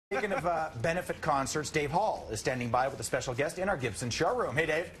Speaking of benefit concerts, Dave Hall is standing by with a special guest in our Gibson showroom. Hey,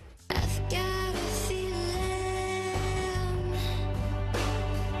 Dave. I've got a feeling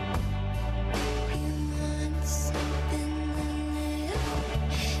you want something a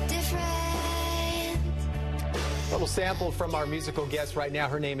little different. A little sample from our musical guest right now.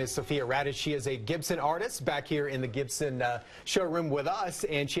 Her name is Sophia Radisch. She is a Gibson artist back here in the Gibson showroom with us,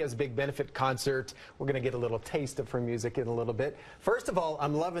 and she has a big benefit concert. We're going to get a little taste of her music in a little bit. First of all,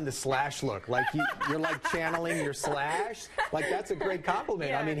 I'm loving the Slash look. Like you're like channeling your Slash. Like that's a great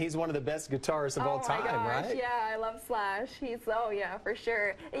compliment. Yeah. I mean, he's one of the best guitarists of all time, gosh, right? Yeah, I love Slash. Yeah, for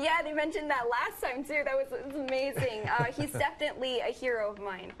sure. Yeah, they mentioned that last time too. That was amazing. He's definitely a hero of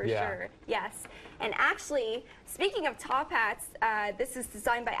mine for sure. Yes. And actually, speaking of top hats, this is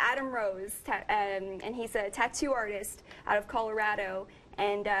designed by Adam Rose, and he's a tattoo artist out of Colorado,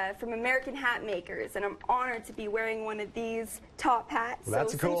 and from American Hat Makers. And I'm honored to be wearing one of these top hats. Well,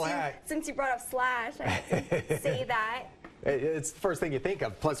 that's a cool hat. Since you brought up Slash, I have to say that. It's the first thing you think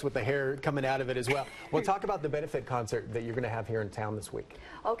of, plus with the hair coming out of it as well. Well, talk about the benefit concert that you're going to have here in town this week.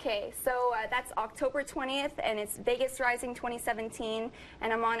 Okay, so that's October 20th, and it's Vegas Rising 2017,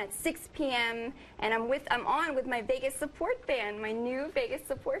 and I'm on at 6 p.m. and I'm on with my Vegas support band, my new Vegas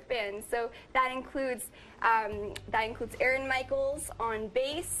support band. So that includes Aaron Michaels on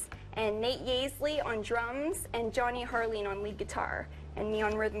bass, and Nate Yaisley on drums, and Johnny Harleen on lead guitar, and me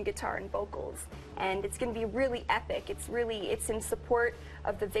on rhythm guitar and vocals. And it's going to be really epic. It's in support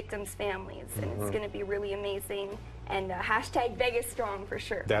of the victims' families, and it's going to be really amazing. And hashtag Vegas Strong for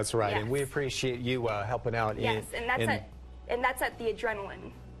sure. That's right, yes. and we appreciate you helping out. Yes, and that's at the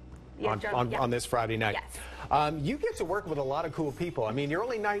Adrenaline. On this Friday night. Yes. You get to work with a lot of cool people. I mean, you're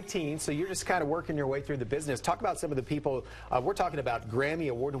only 19, so you're just kind of working your way through the business. Talk about some of the people. We're talking about Grammy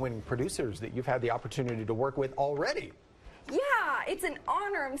award-winning producers that you've had the opportunity to work with already. Yeah, it's an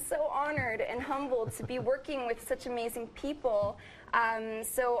honor. I'm so honored and humbled to be working with such amazing people.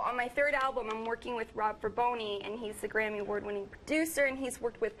 So on my third album, I'm working with Rob Verboni, and he's the Grammy Award-winning producer, and he's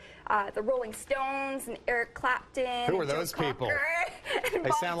worked with the Rolling Stones and Eric Clapton. Who are those people?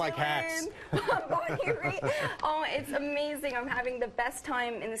 They sound like hacks. Oh, it's amazing. I'm having the best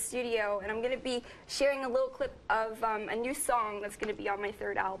time in the studio, and I'm going to be sharing a little clip of a new song that's going to be on my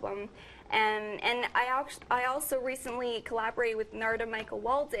third album. And I also recently collaborated with Narada Michael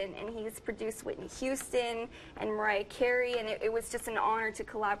Walden, and he's produced Whitney Houston and Mariah Carey, and it was just an honor to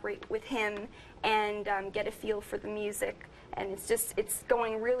collaborate with him and get a feel for the music. And it's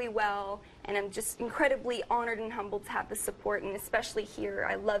going really well, and I'm just incredibly honored and humbled to have the support, and especially here.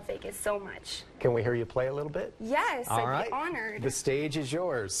 I love Vegas so much. Can we hear you play a little bit? Yes, All I'd right. be honored. The stage is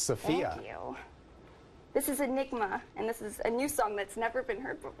yours, Sophia. Thank you. This is Enigma, and this is a new song that's never been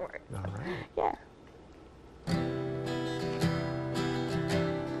heard before. All right. Yeah.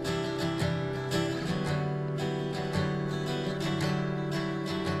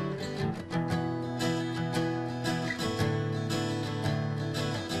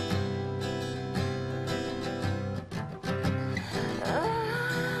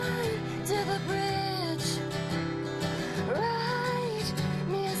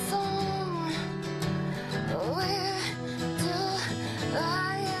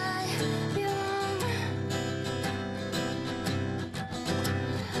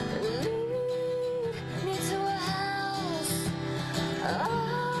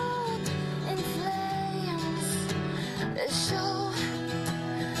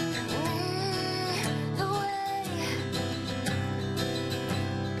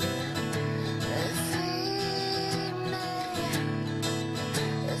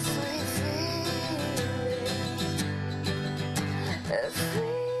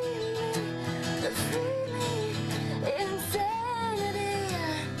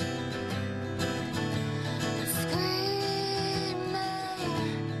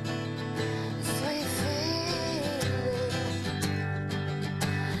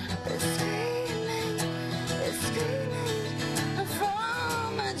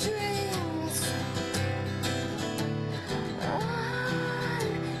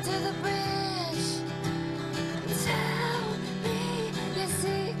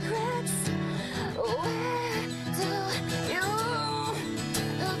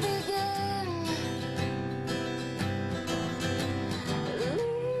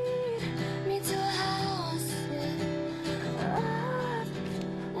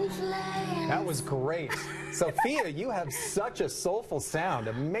 That was great. Sophia, you have such a soulful sound.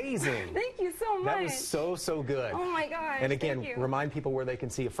 Amazing. Thank you so much. That was so good. Oh my gosh. And again, thank you. remind people where they can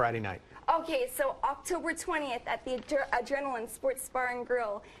see you Friday night. Okay, so October 20th at the Adrenaline Sports Bar and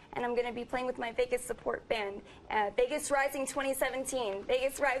Grill, and I'm going to be playing with my Vegas support band, Vegas Rising 2017.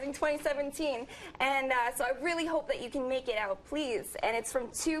 Vegas Rising 2017. And so I really hope that you can make it out, please. And it's from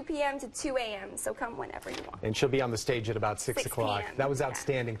 2 p.m. to 2 a.m., so come whenever you want. And she'll be on the stage at about 6 o'clock. p.m. That was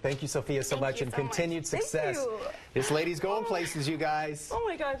outstanding. Thank you, Sophia, so Thank much, you and so much. continued Thank success. you. This lady's going places, you guys. Oh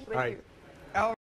my gosh, thank All right. you.